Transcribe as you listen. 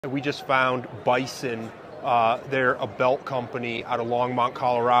We just found Bison. They're a belt company out of Longmont,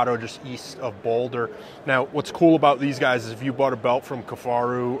 Colorado, just east of Boulder. Now, what's cool about these guys is if you bought a belt from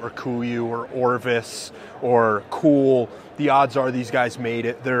Kafaru or Kuyu or Orvis or Cool, the odds are these guys made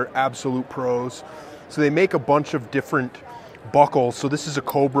it. They're absolute pros. So they make a bunch of different buckles. So this is a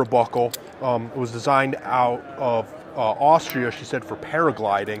Cobra buckle. It was designed out of Austria, she said, for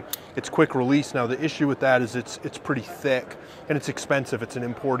paragliding. It's quick release. Now the issue with that is it's pretty thick and it's expensive. It's an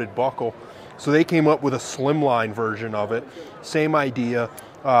imported buckle. So they came up with a slimline version of it. Same idea.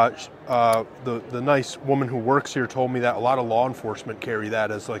 The nice woman who works here told me that a lot of law enforcement carry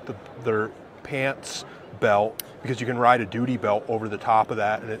that as like their pants belt, because you can ride a duty belt over the top of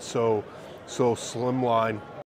that, and it's so slimline.